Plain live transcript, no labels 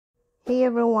Hey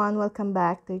everyone, welcome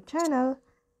back to the channel.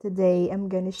 Today I'm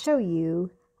going to show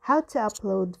you how to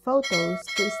upload photos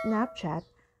to Snapchat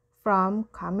from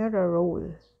Camera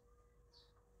Roll.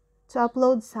 To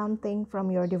upload something from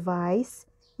your device,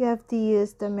 you have to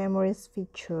use the Memories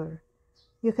feature.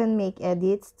 You can make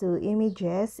edits to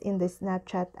images in the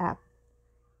Snapchat app.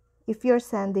 If you're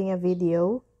sending a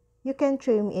video, you can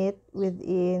trim it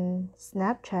within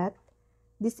Snapchat,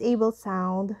 disable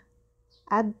sound,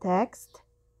 add text,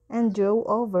 and draw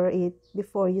over it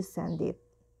before you send it.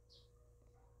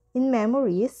 In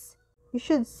Memories, you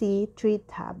should see 3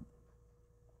 tabs: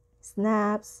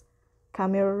 Snaps,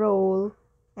 Camera Roll,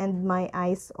 and My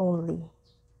Eyes Only.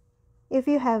 If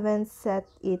you haven't set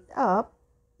it up,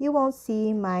 you won't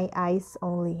see My Eyes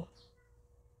Only.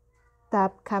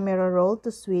 Tap Camera Roll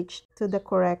to switch to the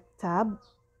correct tab.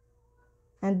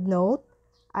 And note,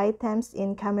 items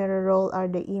in Camera Roll are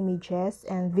the images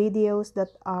and videos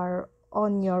that are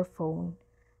on your phone.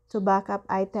 To back up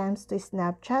items to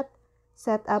Snapchat,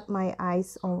 set up My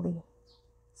Eyes Only.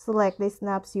 Select the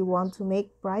snaps you want to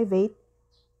make private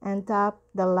and tap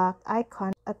the lock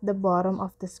icon at the bottom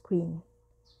of the screen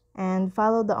and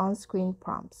follow the on-screen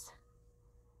prompts.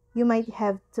 You might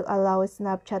have to allow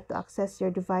Snapchat to access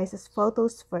your device's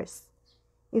photos first.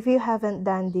 If you haven't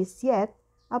done this yet,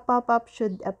 a pop-up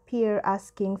should appear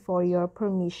asking for your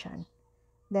permission.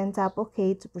 Then tap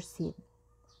OK to proceed.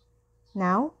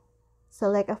 Now,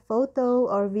 select a photo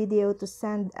or video to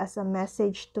send as a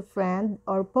message to friend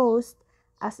or post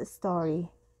as a story.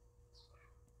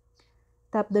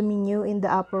 Tap the menu in the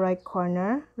upper right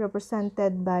corner,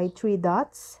 represented by 3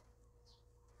 dots,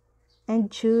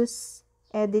 and choose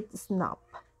Edit Snap.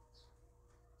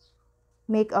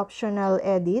 Make optional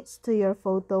edits to your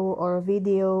photo or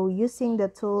video using the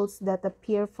tools that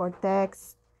appear for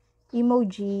text,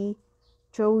 emoji,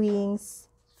 drawings,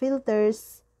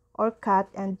 filters, or cut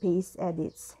and paste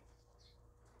edits.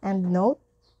 And note,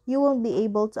 you won't be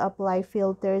able to apply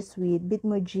filters with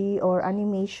Bitmoji or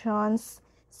animations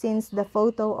since the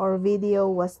photo or video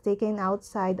was taken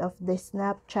outside of the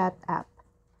Snapchat app.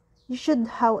 You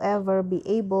should, however, be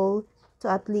able to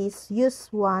at least use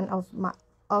one of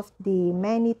the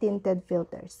many tinted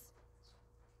filters.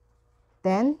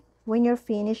 Then, when you're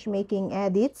finished making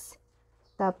edits,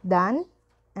 tap Done,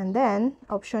 and then,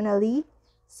 optionally,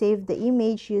 save the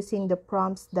image using the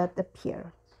prompts that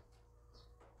appear.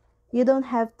 You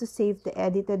don't have to save the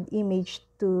edited image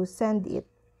to send it.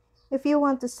 If you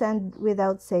want to send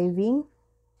without saving,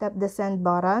 tap the Send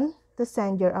button to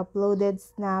send your uploaded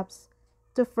snaps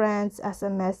to friends as a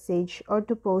message or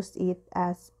to post it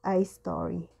as a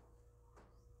story.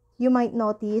 You might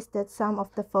notice that some of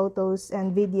the photos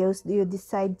and videos you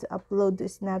decide to upload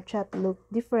to Snapchat look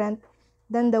different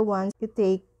than the ones you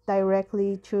take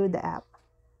directly through the app.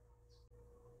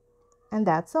 And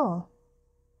that's all.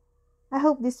 I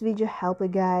hope this video helped you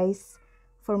guys.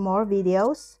 For more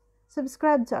videos,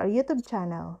 subscribe to our YouTube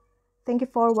channel. Thank you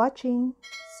for watching.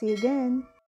 See you again.